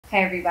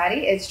Hey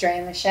everybody, it's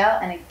Draya Michele,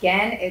 and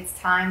again, it's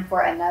time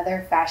for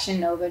another Fashion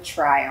Nova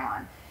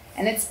try-on.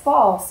 And it's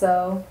fall,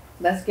 so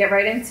let's get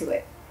right into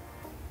it.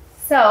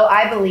 So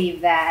I believe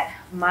that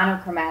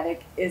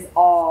monochromatic is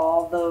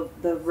all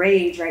the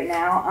rage right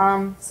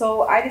now.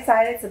 So I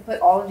decided to put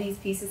all of these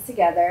pieces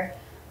together.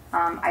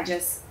 I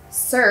just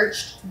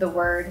searched the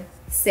word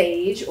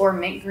sage or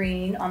mint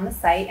green on the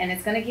site, and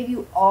it's going to give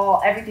you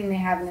everything they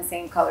have in the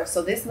same color.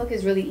 So this look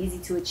is really easy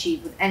to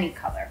achieve with any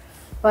color.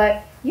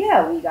 But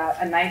yeah, we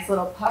got a nice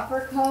little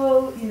puffer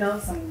coat, you know,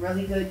 some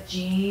really good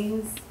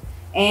jeans,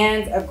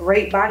 and a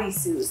great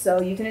bodysuit.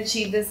 So you can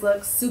achieve this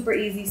look super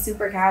easy,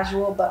 super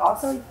casual, but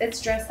also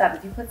it's dressed up.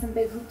 If you put some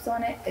big hoops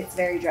on it, it's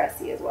very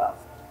dressy as well.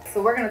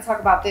 So we're gonna talk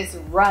about this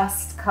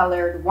rust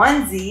colored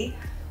onesie,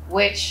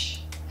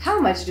 which, how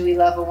much do we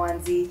love a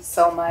onesie?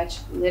 So much.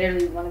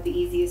 Literally one of the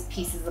easiest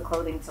pieces of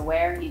clothing to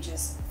wear. You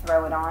just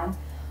throw it on.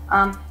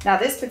 Now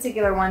this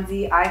particular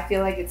onesie, I feel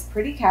like it's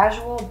pretty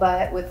casual,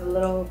 but with a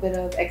little bit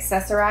of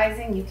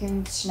accessorizing, you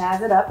can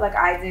snazz it up like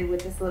I did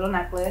with this little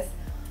necklace.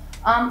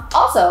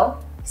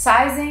 Also,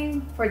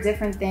 sizing for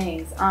different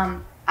things. I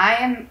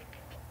am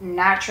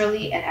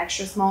naturally an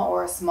extra small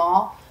or a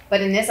small,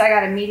 but in this I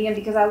got a medium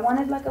because I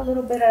wanted like a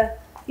little bit of,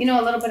 you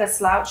know, a little bit of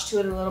slouch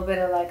to it, a little bit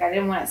of like, I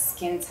didn't want it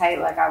skin tight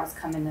like I was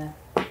coming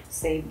to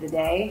save the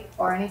day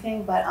or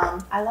anything, but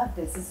I love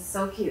this. This is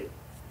so cute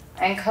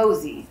and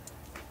cozy.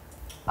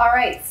 All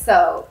right,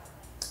 so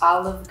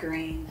olive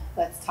green,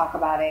 let's talk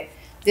about it.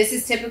 This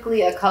is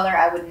typically a color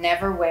I would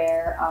never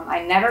wear.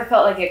 I never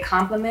felt like it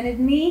complimented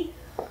me,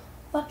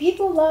 but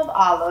people love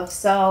olive,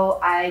 so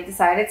I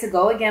decided to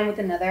go again with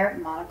another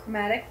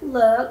monochromatic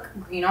look,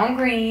 green on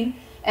green,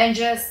 and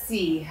just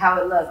see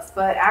how it looks.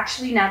 But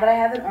actually, now that I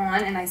have it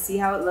on and I see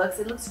how it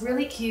looks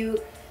really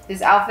cute.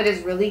 This outfit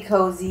is really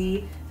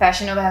cozy.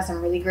 Fashion Nova has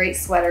some really great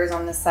sweaters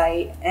on the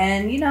site.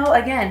 And you know,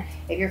 again,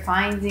 if you're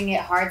finding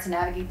it hard to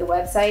navigate the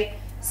website,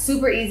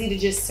 super easy to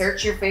just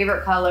search your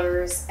favorite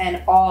colors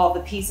and all the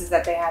pieces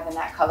that they have in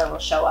that color will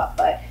show up.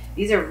 But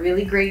these are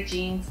really great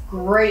jeans,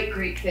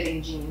 great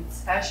fitting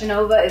jeans. Fashion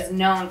Nova is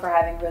known for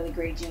having really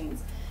great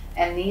jeans.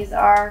 And these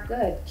are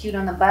good, cute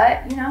on the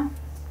butt, you know,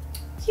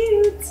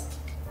 cute.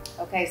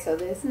 Okay, so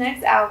this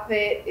next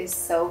outfit is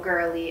so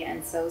girly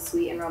and so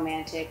sweet and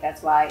romantic.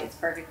 That's why it's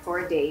perfect for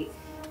a date,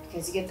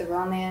 because you get the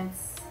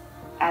romance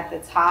at the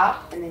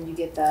top and then you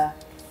get the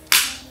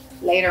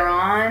later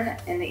on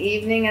in the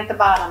evening at the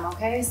bottom.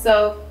 Okay,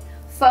 so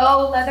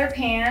faux leather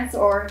pants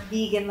or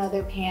vegan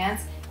leather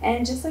pants,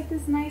 and just like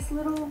this nice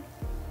little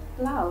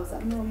blouse. I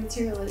don't know what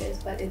material it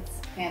is, but it's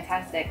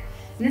fantastic.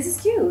 And this is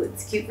cute.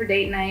 It's cute for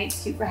date night,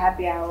 it's cute for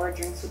happy hour,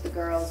 drinks with the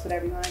girls,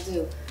 whatever you want to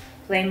do.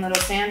 Plain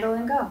little sandal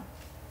and go.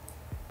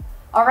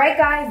 All right,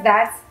 guys,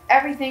 that's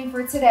everything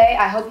for today.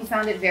 I hope you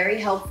found it very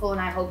helpful,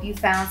 and I hope you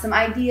found some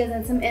ideas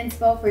and some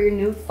inspo for your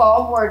new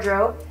fall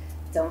wardrobe.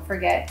 Don't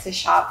forget to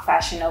shop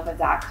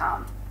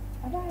fashionnova.com.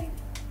 Bye-bye.